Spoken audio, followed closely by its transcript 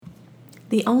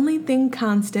The only thing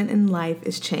constant in life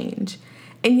is change,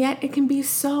 and yet it can be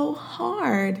so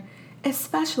hard,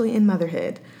 especially in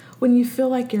motherhood, when you feel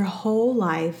like your whole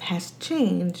life has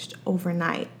changed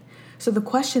overnight. So the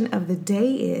question of the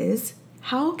day is,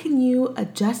 how can you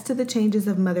adjust to the changes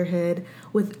of motherhood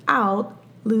without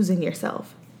losing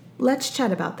yourself? Let's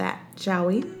chat about that, shall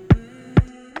we?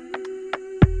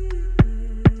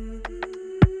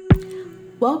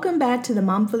 Welcome back to the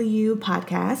Momfully You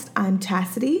podcast. I'm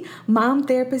Chastity, mom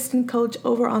therapist and coach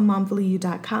over on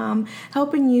momfullyu.com,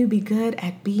 helping you be good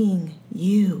at being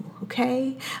you,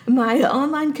 okay? My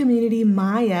online community,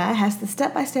 Maya, has the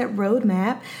step-by-step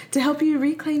roadmap to help you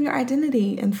reclaim your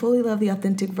identity and fully love the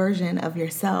authentic version of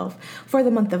yourself. For the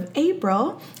month of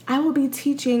April, I will be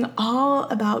teaching all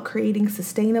about creating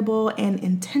sustainable and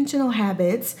intentional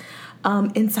habits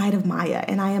inside of Maya.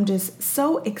 And I am just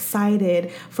so excited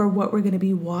for what we're going to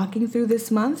be walking through this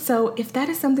month. So if that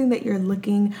is something that you're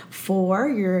looking for,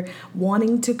 you're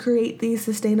wanting to create these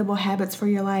sustainable habits for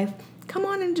your life, come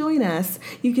on and join us.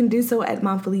 You can do so at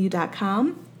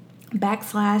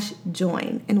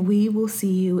momfullyu.com/join, and we will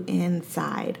see you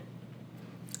inside.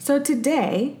 So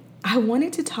today, I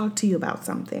wanted to talk to you about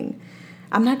something.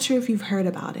 I'm not sure if you've heard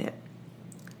about it,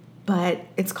 but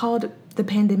it's called the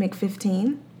Pandemic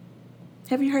 15.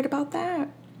 Have you heard about that?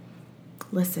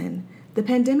 Listen, the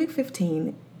Pandemic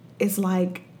 15 is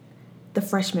like the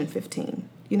freshman 15,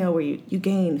 where you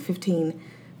gain 15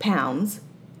 pounds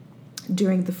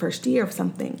during the first year of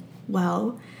something.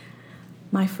 Well,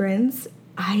 my friends,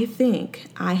 I think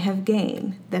I have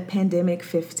gained the Pandemic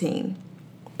 15.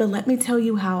 But let me tell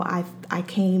you how I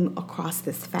came across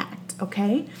this fact,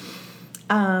 okay?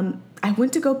 I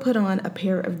went to go put on a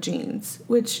pair of jeans,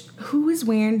 which who is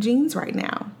wearing jeans right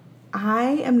now?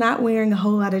 I am not wearing a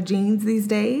whole lot of jeans these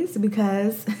days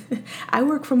because I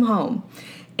work from home.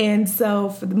 And so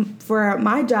for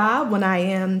my job, when I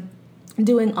am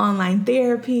doing online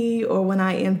therapy or when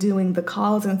I am doing the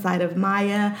calls inside of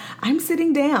Maya, I'm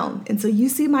sitting down. And so you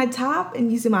see my top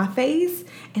and you see my face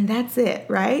and that's it,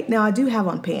 right? Now I do have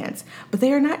on pants, but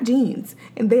they are not jeans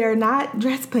and they are not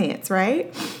dress pants,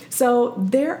 right? So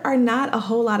there are not a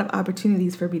whole lot of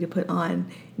opportunities for me to put on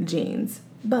jeans.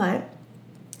 But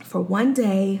for one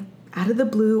day, out of the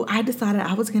blue, I decided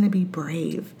I was going to be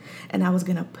brave and I was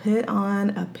going to put on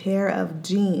a pair of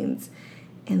jeans.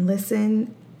 And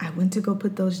listen, I went to go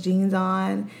put those jeans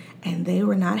on and they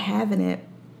were not having it.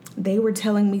 They were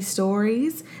telling me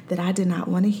stories that I did not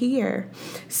want to hear.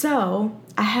 So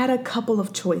I had a couple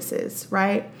of choices,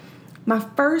 right? My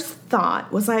first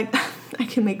thought was like, I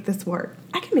can make this work.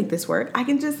 I can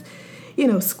just,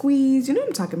 squeeze, you know what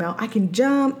I'm talking about. I can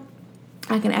jump.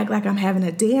 I can act like I'm having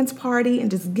a dance party and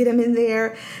just get them in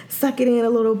there, suck it in a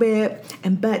little bit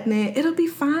and button it. It'll be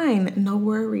fine. No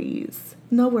worries.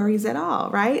 No worries at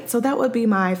all, right? So that would be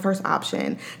my first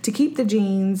option, to keep the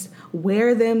jeans,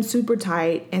 wear them super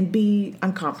tight, and be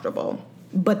uncomfortable.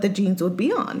 But the jeans would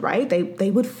be on, right?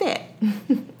 They would fit.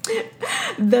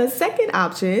 The second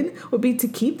option would be to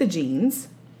keep the jeans,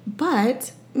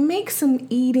 but make some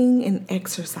eating and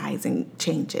exercising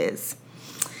changes.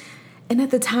 And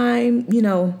at the time,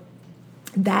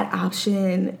 that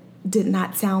option did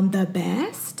not sound the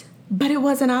best, but it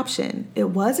was an option. It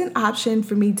was an option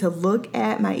for me to look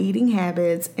at my eating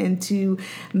habits and to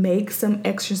make some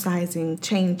exercising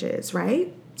changes,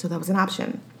 right? So that was an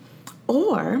option.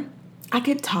 Or I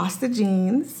could toss the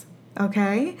jeans,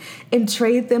 okay, and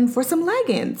trade them for some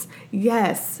leggings.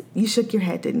 Yes, you shook your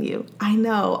head, didn't you? I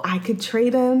know. I could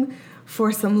trade them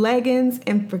for some leggings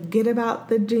and forget about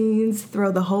the jeans,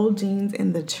 throw the whole jeans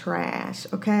in the trash,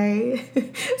 okay?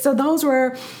 So those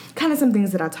were kind of some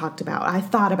things that I thought about. I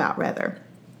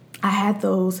had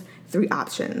those three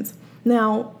options.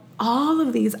 Now, all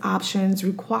of these options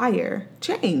require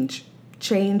change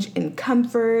in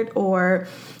comfort or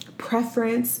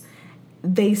preference.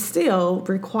 They still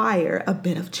require a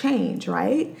bit of change,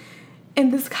 right?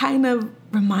 And this kind of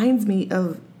reminds me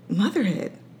of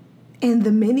motherhood and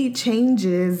the many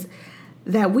changes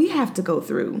that we have to go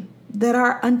through that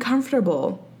are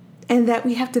uncomfortable and that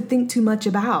we have to think too much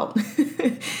about.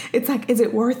 It's like, is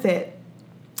it worth it?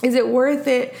 Is it worth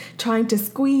it trying to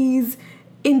squeeze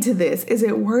into this? Is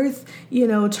it worth,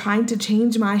 trying to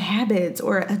change my habits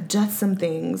or adjust some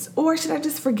things? Or should I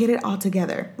just forget it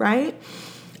altogether, right?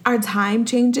 Our time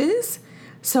changes.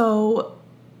 So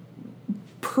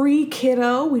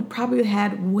pre-kiddo, we probably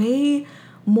had way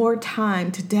more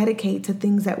time to dedicate to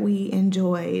things that we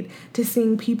enjoyed, to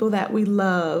seeing people that we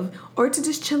love, or to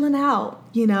just chilling out,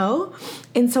 you know?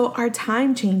 And so our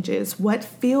time changes. What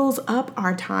fills up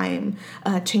our time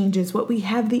changes. What we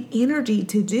have the energy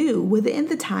to do within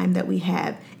the time that we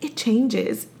have, it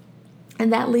changes.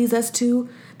 And that leads us to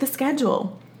the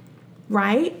schedule,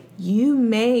 right? You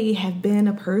may have been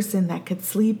a person that could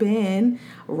sleep in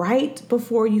right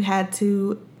before you had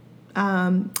to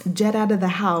jet out of the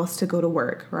house to go to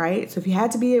work, right? So if you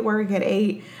had to be at work at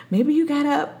 8, maybe you got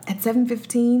up at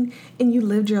 7:15 and you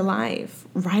lived your life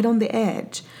right on the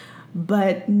edge.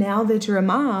 But now that you're a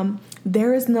mom,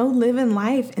 there is no living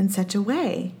life in such a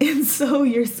way. And so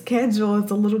your schedule is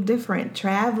a little different.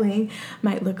 Traveling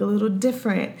might look a little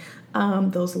different.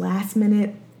 Those last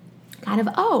minute kind of,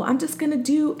 I'm just going to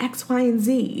do X, Y, and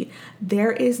Z.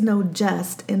 There is no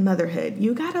just in motherhood.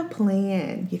 You got to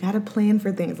plan. You got to plan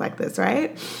for things like this,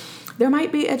 right? There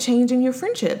might be a change in your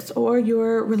friendships or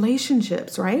your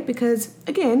relationships, right? Because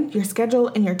again, your schedule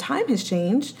and your time has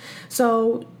changed.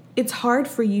 So it's hard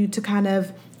for you to kind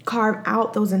of carve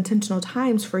out those intentional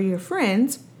times for your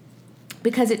friends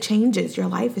because it changes. Your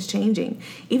life is changing.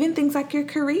 Even things like your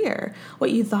career, what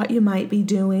you thought you might be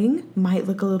doing might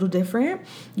look a little different.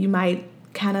 You might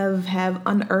kind of have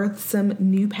unearthed some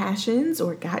new passions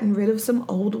or gotten rid of some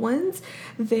old ones.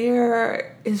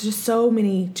 There is just so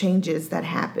many changes that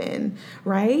happen,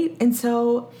 right? And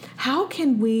so how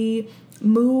can we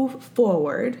move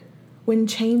forward when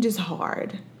change is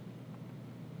hard,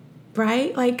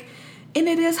 right? And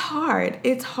it is hard.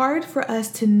 It's hard for us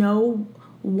to know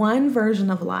one version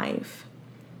of life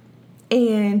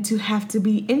and to have to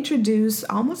be introduced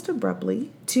almost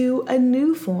abruptly to a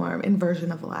new form and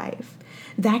version of life.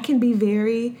 That can be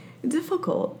very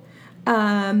difficult.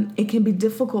 It can be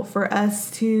difficult for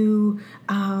us to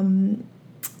kind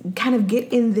of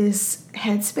get in this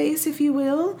headspace, if you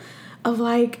will, of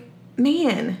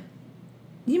man,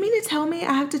 you mean to tell me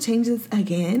I have to change this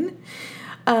again?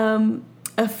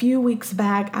 A few weeks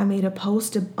back, I made a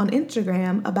post on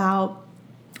Instagram about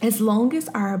as long as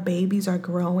our babies are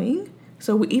growing,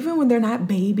 so even when they're not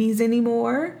babies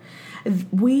anymore,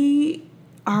 we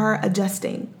are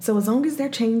adjusting. So as long as they're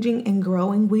changing and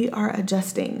growing, we are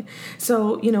adjusting.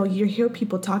 So, you hear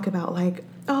people talk about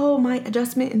my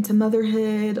adjustment into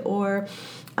motherhood or,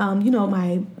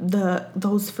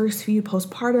 those first few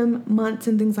postpartum months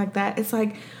and things like that. It's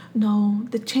no,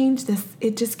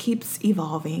 it just keeps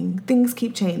evolving. Things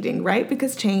keep changing, right?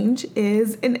 Because change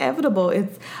is inevitable.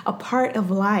 It's a part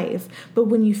of life. But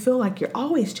when you feel like you're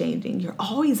always changing, you're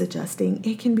always adjusting,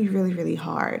 it can be really, really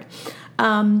hard.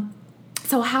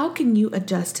 So how can you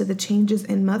adjust to the changes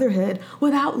in motherhood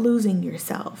without losing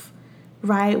yourself,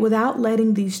 right? Without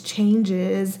letting these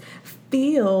changes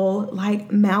feel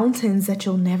like mountains that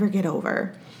you'll never get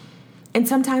over. And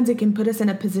sometimes it can put us in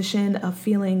a position of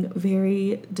feeling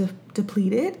very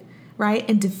depleted, right?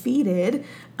 And defeated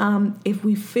if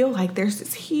we feel like there's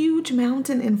this huge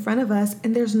mountain in front of us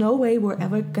and there's no way we're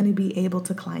ever going to be able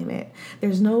to climb it.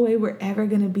 There's no way we're ever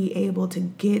going to be able to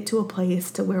get to a place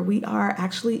to where we are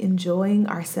actually enjoying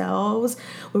ourselves,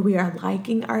 where we are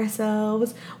liking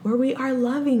ourselves, where we are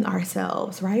loving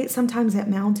ourselves, right? Sometimes that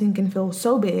mountain can feel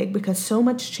so big because so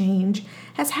much change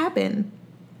has happened.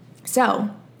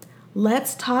 So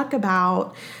let's talk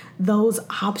about those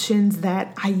options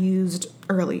that I used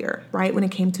earlier, right, when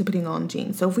it came to putting on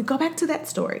jeans. So if we go back to that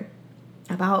story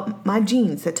about my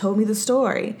jeans that told me the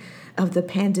story of the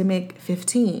pandemic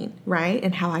 15, right,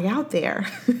 and how I got there,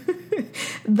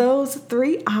 those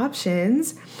 3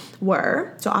 options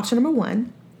were, so option number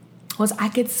 1 was I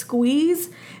could squeeze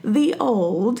the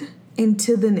old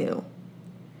into the new.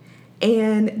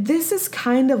 And this is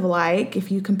kind of like,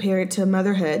 if you compare it to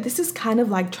motherhood, this is kind of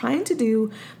like trying to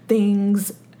do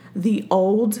things the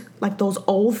old, like those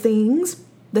old things,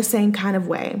 the same kind of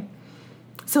way.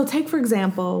 So take, for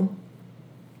example,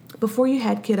 before you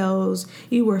had kiddos,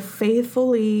 you were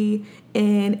faithfully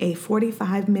in a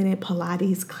 45-minute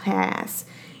Pilates class.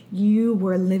 You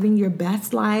were living your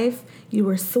best life. You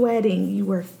were sweating. You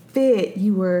were fit.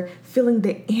 You were feeling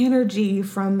the energy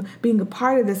from being a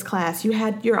part of this class. You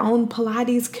had your own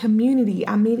Pilates community.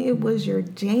 I mean, it was your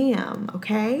jam,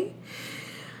 okay?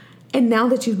 And now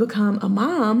that you've become a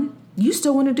mom, you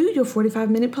still want to do your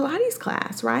 45-minute Pilates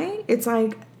class, right? It's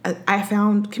like, I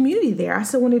found community there. I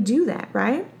still want to do that,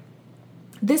 right?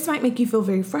 This might make you feel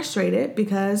very frustrated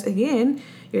because, again,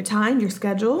 your time, your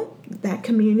schedule, that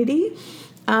community,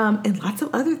 and lots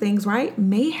of other things, right,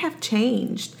 may have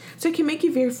changed. So it can make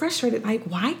you very frustrated. Like,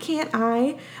 why can't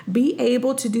I be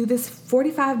able to do this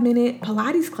 45-minute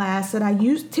Pilates class that I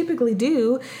typically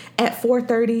do at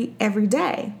 4:30 every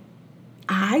day?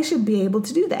 I should be able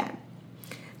to do that.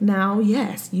 Now,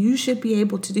 yes, you should be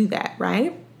able to do that,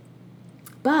 right?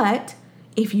 But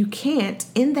if you can't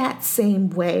in that same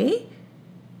way,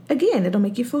 again, it'll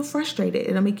make you feel frustrated.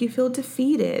 It'll make you feel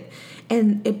defeated.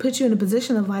 And it puts you in a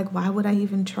position of like, why would I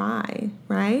even try,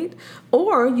 right?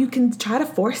 Or you can try to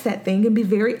force that thing and be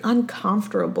very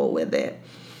uncomfortable with it.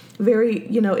 Very,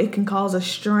 it can cause a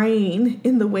strain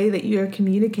in the way that you're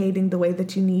communicating, the way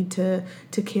that you need to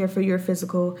care for your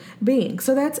physical being.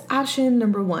 So that's option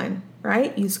number one,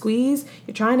 right? You're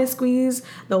trying to squeeze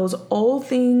those old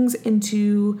things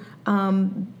into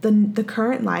the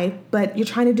current life, but you're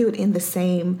trying to do it in the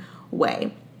same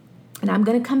way. And I'm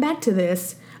going to come back to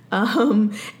this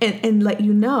and let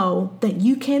you know that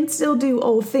you can still do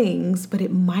old things, but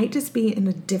it might just be in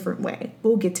a different way.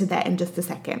 We'll get to that in just a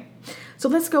second. So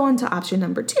let's go on to option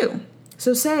number 2.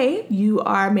 So say you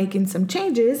are making some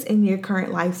changes in your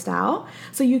current lifestyle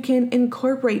so you can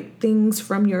incorporate things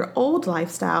from your old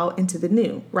lifestyle into the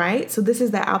new, right? So this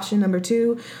is that option number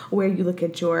 2 where you look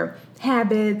at your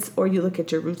habits or you look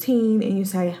at your routine and you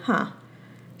say,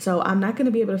 so I'm not going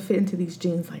to be able to fit into these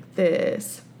jeans like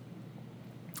this.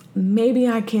 Maybe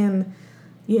I can,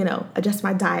 adjust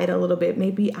my diet a little bit.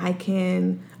 Maybe I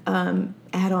can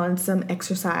add on some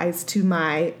exercise to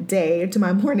my day, to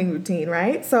my morning routine,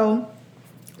 right? So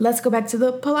let's go back to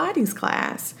the Pilates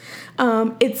class.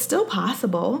 It's still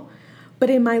possible, but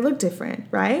it might look different,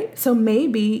 right? So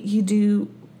maybe you do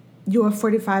your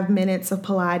 45 minutes of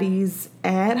Pilates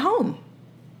at home.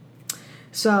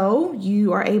 So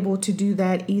you are able to do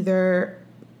that either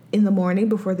in the morning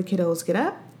before the kiddos get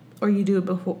up, or you do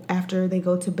it after they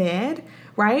go to bed,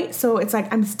 right? So it's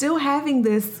like, I'm still having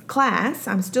this class.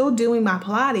 I'm still doing my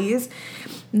Pilates.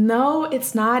 No,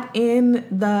 it's not in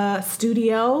the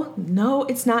studio. No,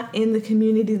 it's not in the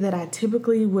community that I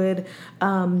typically would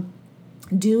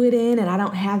do it in. And I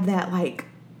don't have that like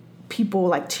people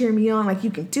like cheer me on, like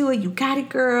you can do it, you got it,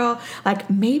 girl. Like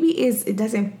maybe it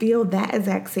doesn't feel that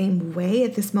exact same way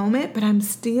at this moment, but I'm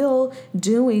still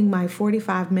doing my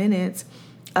 45 minutes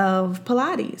of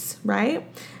Pilates, right?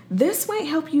 This might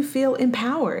help you feel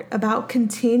empowered about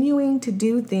continuing to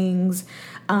do things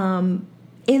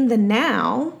in the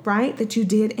now, right, that you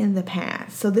did in the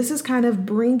past. So this is kind of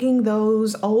bringing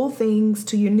those old things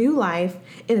to your new life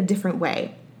in a different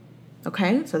way.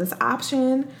 Okay, so that's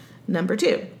option number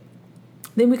 2.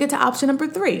 Then we get to option number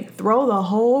 3. Throw the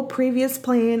whole previous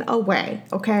plan away,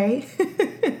 okay?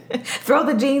 Throw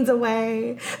the jeans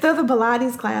away, throw the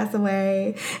Pilates class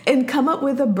away, and come up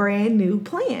with a brand new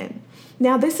plan.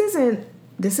 Now, this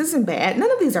isn't bad.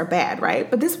 None of these are bad, right?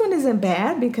 But this one isn't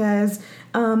bad because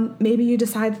maybe you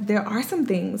decide that there are some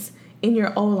things in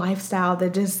your old lifestyle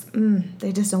that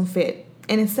they just don't fit.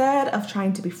 And instead of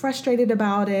trying to be frustrated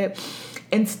about it,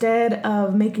 instead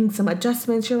of making some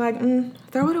adjustments, you're like,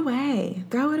 throw it away.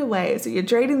 So you're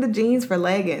trading the jeans for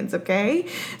leggings, okay?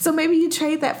 So maybe you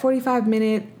trade that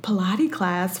 45-minute Pilates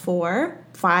class for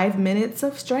 5 minutes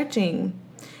of stretching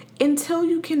until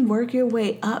you can work your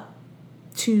way up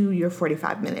to your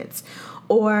 45 minutes.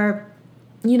 Or,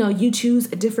 you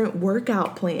choose a different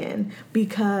workout plan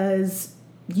because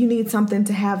you need something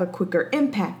to have a quicker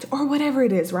impact or whatever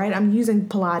it is, right? I'm using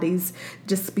Pilates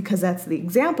just because that's the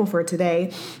example for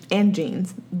today, and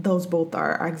jeans. Those both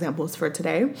are our examples for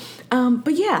today.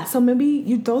 But yeah, so maybe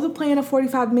you throw the plan of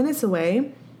 45 minutes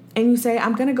away and you say,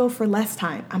 I'm going to go for less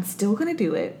time. I'm still going to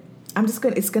do it.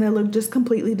 It's going to look just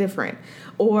completely different.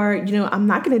 Or, I'm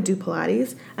not going to do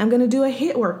Pilates. I'm going to do a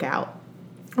HIIT workout.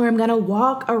 Or I'm going to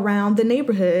walk around the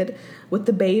neighborhood with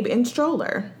the babe in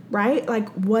stroller, right? Like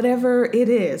whatever it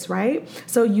is, right?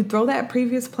 So you throw that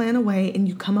previous plan away and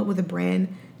you come up with a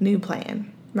brand new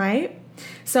plan, right?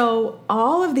 So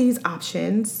all of these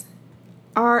options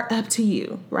are up to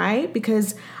you, right?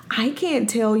 Because I can't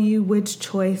tell you which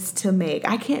choice to make.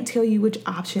 I can't tell you which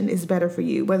option is better for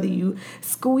you, whether you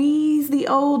squeeze the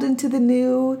old into the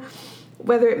new,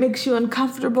 whether it makes you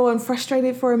uncomfortable and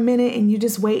frustrated for a minute and you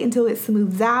just wait until it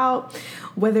smooths out,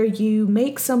 whether you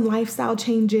make some lifestyle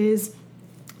changes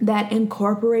that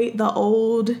incorporate the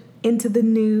old into the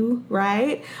new,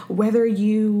 right? Whether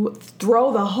you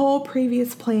throw the whole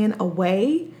previous plan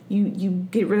away, you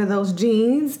get rid of those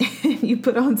jeans and you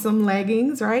put on some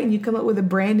leggings, right? And you come up with a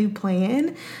brand new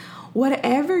plan.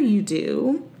 Whatever you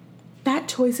do, that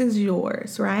choice is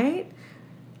yours, right?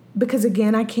 Because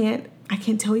again, I can't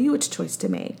tell you which choice to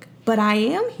make, but I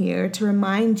am here to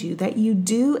remind you that you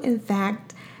do in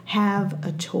fact have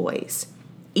a choice.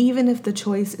 Even if the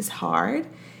choice is hard,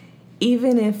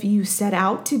 even if you set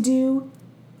out to do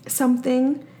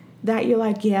something that you're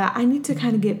like, yeah, I need to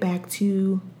kind of get back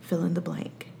to fill in the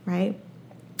blank, right?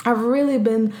 I've really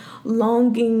been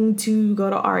longing to go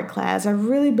to art class. I've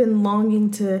really been longing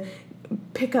to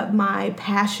pick up my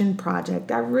passion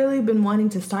project. I've really been wanting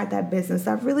to start that business.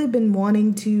 I've really been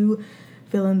wanting to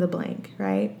fill in the blank,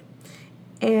 right?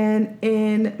 And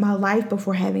in my life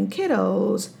before having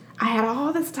kiddos, I had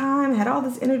all this time, had all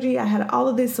this energy, I had all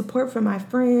of this support from my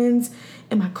friends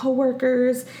and my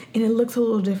coworkers, and it looks a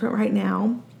little different right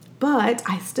now, but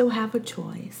I still have a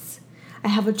choice. I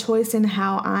have a choice in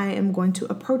how I am going to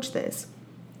approach this.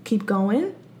 Keep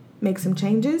going, make some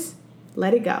changes,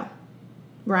 let it go,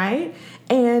 right?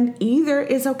 And either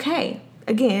is okay.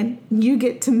 Again, you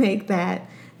get to make that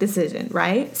decision,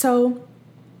 right? So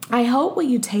I hope what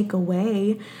you take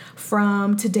away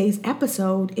from today's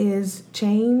episode is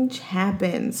change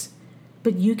happens,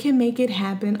 but you can make it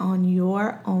happen on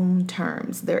your own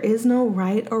terms. There is no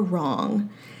right or wrong.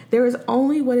 There is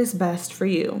only what is best for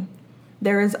you.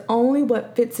 There is only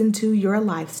what fits into your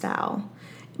lifestyle.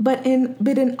 But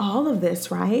in all of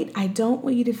this, right, I don't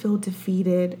want you to feel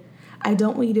defeated. I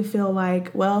don't want you to feel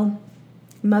like, well,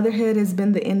 motherhood has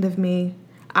been the end of me.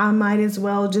 I might as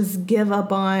well just give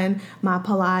up on my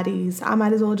Pilates. I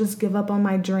might as well just give up on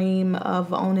my dream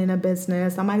of owning a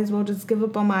business. I might as well just give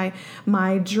up on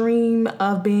my dream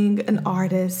of being an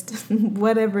artist,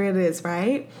 whatever it is,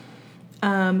 right?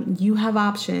 You have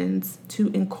options to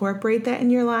incorporate that in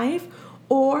your life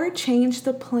or change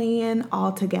the plan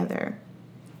altogether.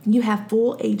 You have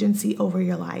full agency over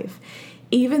your life.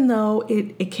 Even though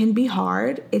it can be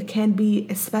hard, it can be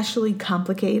especially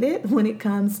complicated when it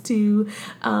comes to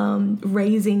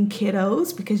raising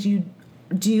kiddos, because you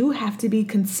do have to be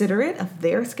considerate of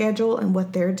their schedule and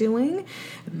what they're doing.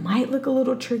 It might look a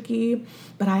little tricky,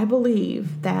 but I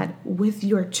believe that with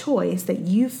your choice that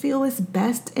you feel is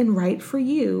best and right for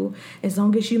you, as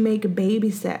long as you make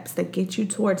baby steps that get you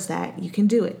towards that, you can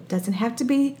do it. Doesn't have to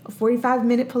be a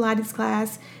 45-minute Pilates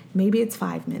class. Maybe it's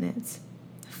 5 minutes.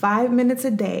 5 minutes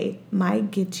a day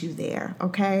might get you there,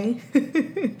 okay?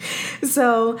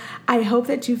 So I hope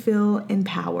that you feel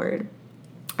empowered.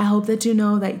 I hope that you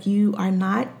know that you are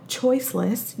not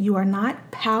choiceless. You are not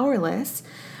powerless.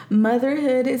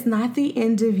 Motherhood is not the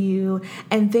end of you,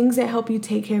 and things that help you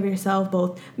take care of yourself,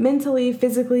 both mentally,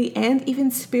 physically, and even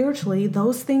spiritually,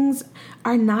 those things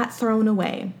are not thrown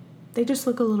away. They just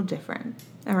look a little different,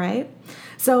 all right?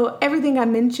 So everything I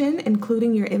mentioned,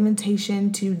 including your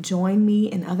invitation to join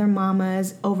me and other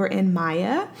mamas over in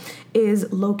Maya,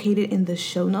 is located in the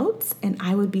show notes, and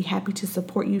I would be happy to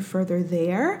support you further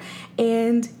there.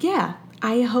 And yeah,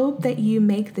 I hope that you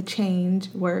make the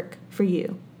change work for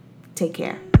you. Take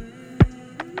care.